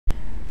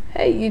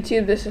Hey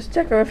YouTube, this is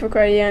Techerific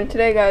right here, and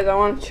today guys I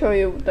want to show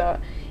you the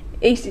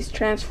Asus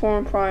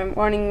Transformer Prime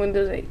running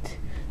Windows 8.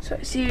 So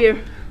I see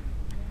here,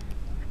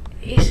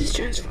 Asus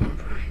Transformer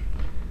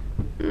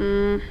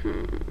Prime.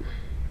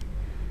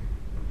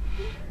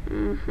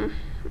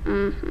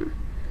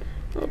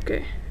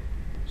 Okay,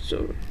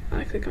 so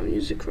I click on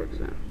music for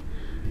example.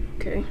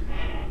 Okay.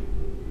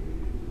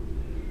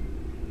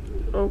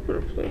 Open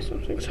or play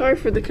something. Sorry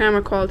for the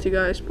camera quality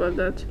guys, but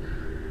that's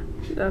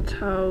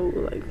how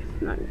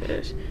not it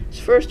is.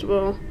 So first of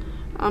all,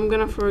 I'm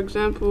gonna for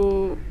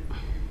example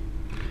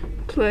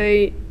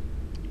play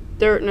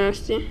Dirt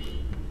Nasty.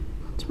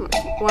 It's one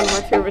of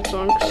my favorite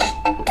songs.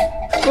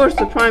 Of course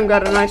the Prime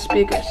got a nice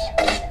speakers.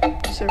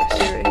 So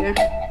see right here.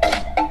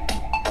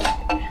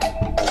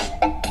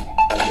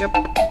 Yep.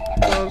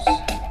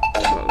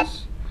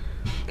 Close.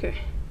 Okay.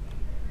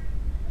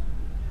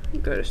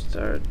 Go to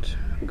start.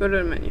 Go to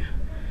the menu.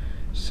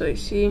 So you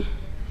see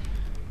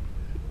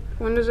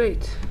Windows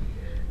 8.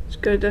 Let's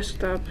go to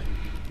desktop.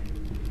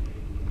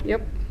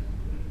 Yep.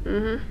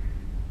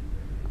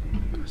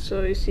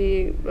 So you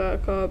see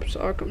Black Ops,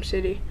 Arkham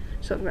City,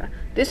 stuff like that.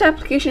 This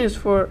application is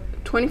for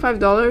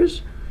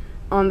 $25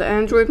 on the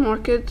Android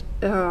market.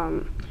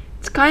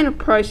 It's kind of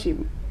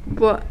pricey,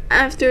 but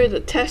after the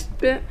test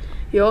bit,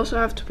 you also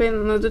have to pay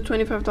another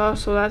 $25,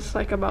 so that's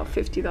like about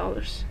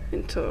 $50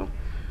 in total.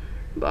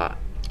 But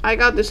I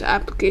got this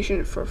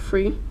application for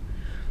free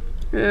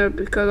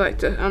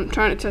because I'm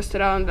trying to test it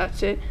out, and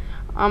that's it.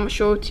 I'm gonna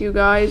show it to you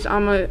guys.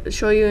 I'm gonna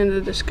show you in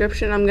the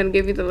description. I'm gonna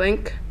give you the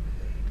link.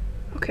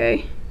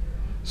 Okay.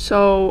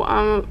 So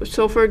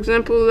so for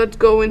example, let's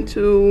go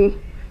into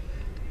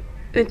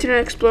Internet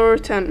Explorer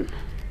 10.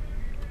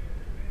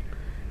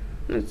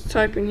 Let's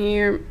type in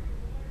here.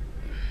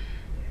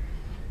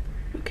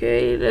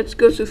 Okay, let's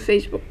go to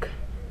Facebook.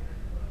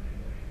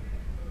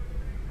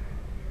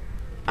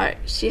 Alright,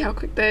 see how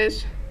quick that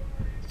is?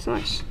 It's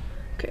nice.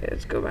 Okay,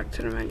 let's go back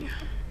to the menu.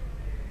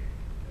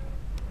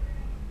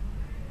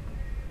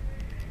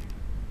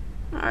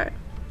 Alright,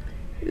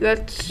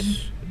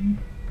 let's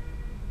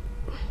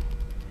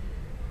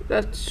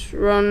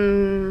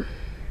run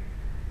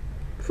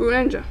Food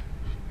Ninja.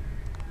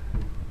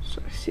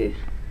 So I see.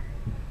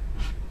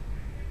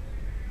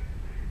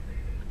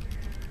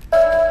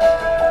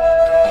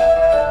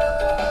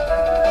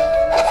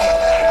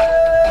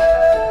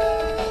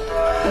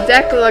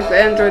 Exactly like the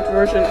Android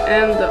version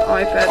and the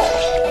iPad.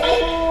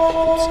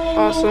 It's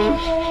awesome.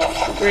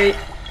 It's great.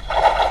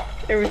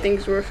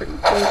 Everything's working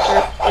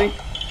perfectly.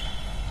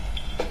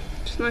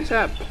 It's a nice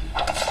app.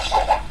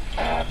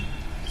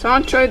 So I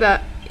want to show you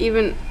that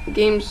even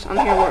games on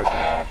here work.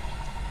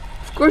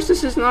 Of course,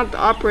 this is not the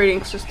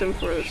operating system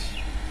for this.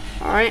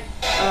 Alright,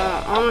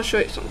 I'm gonna show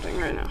you something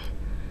right now.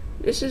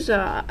 This is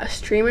a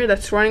streamer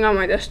that's running on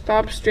my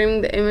desktop,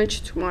 streaming the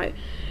image to my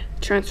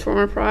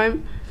Transformer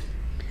Prime.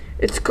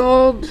 It's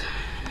called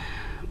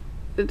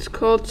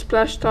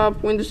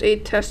Splashtop Windows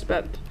 8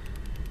 Testbed.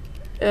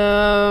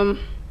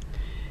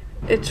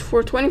 It's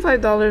for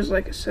 $25,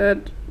 like I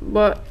said,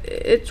 but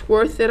it's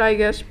worth it, I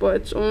guess. But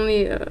it's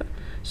only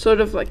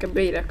sort of like a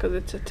beta because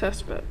it's a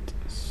testbed,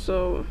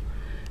 so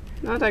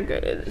not that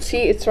good.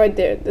 See, it's right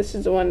there. This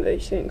is the one that you're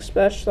seeing,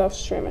 Splashtop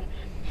Streamer.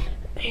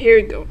 Here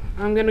we go.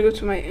 I'm gonna go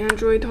to my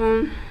Android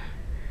home.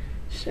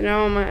 So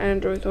now on my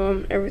Android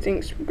home,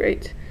 everything's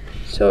great.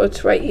 So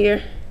it's right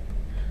here.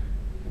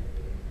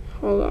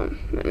 Hold on,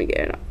 let me get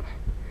it up.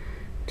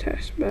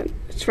 Testbed.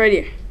 It's right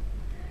here.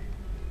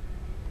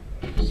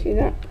 See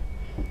that?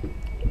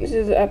 This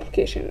is the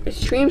application. It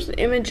streams the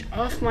image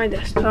off my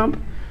desktop,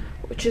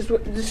 which is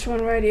this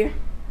one right here.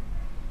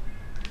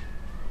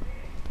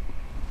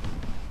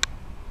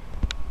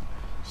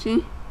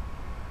 See?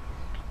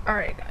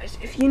 Alright guys,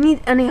 if you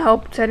need any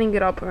help setting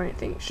it up or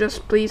anything,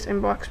 just please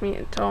inbox me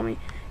and tell me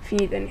if you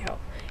need any help.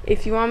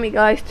 If you want me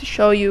guys to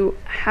show you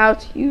how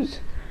to use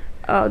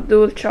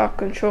dual shock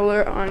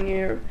controller on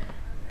your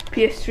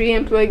PS3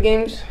 and play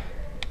games,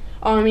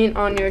 on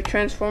your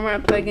Transformer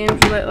and play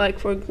games, like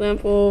for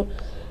example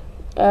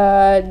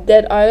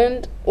Dead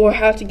Island, or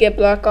how to get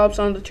Black Ops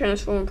on the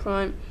Transformer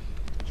Prime,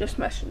 just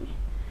message me.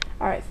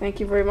 Alright, thank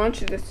you very much.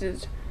 This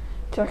is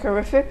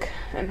Techerific,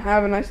 and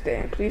have a nice day,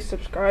 and please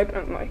subscribe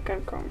and like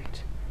and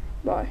comment.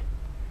 Bye.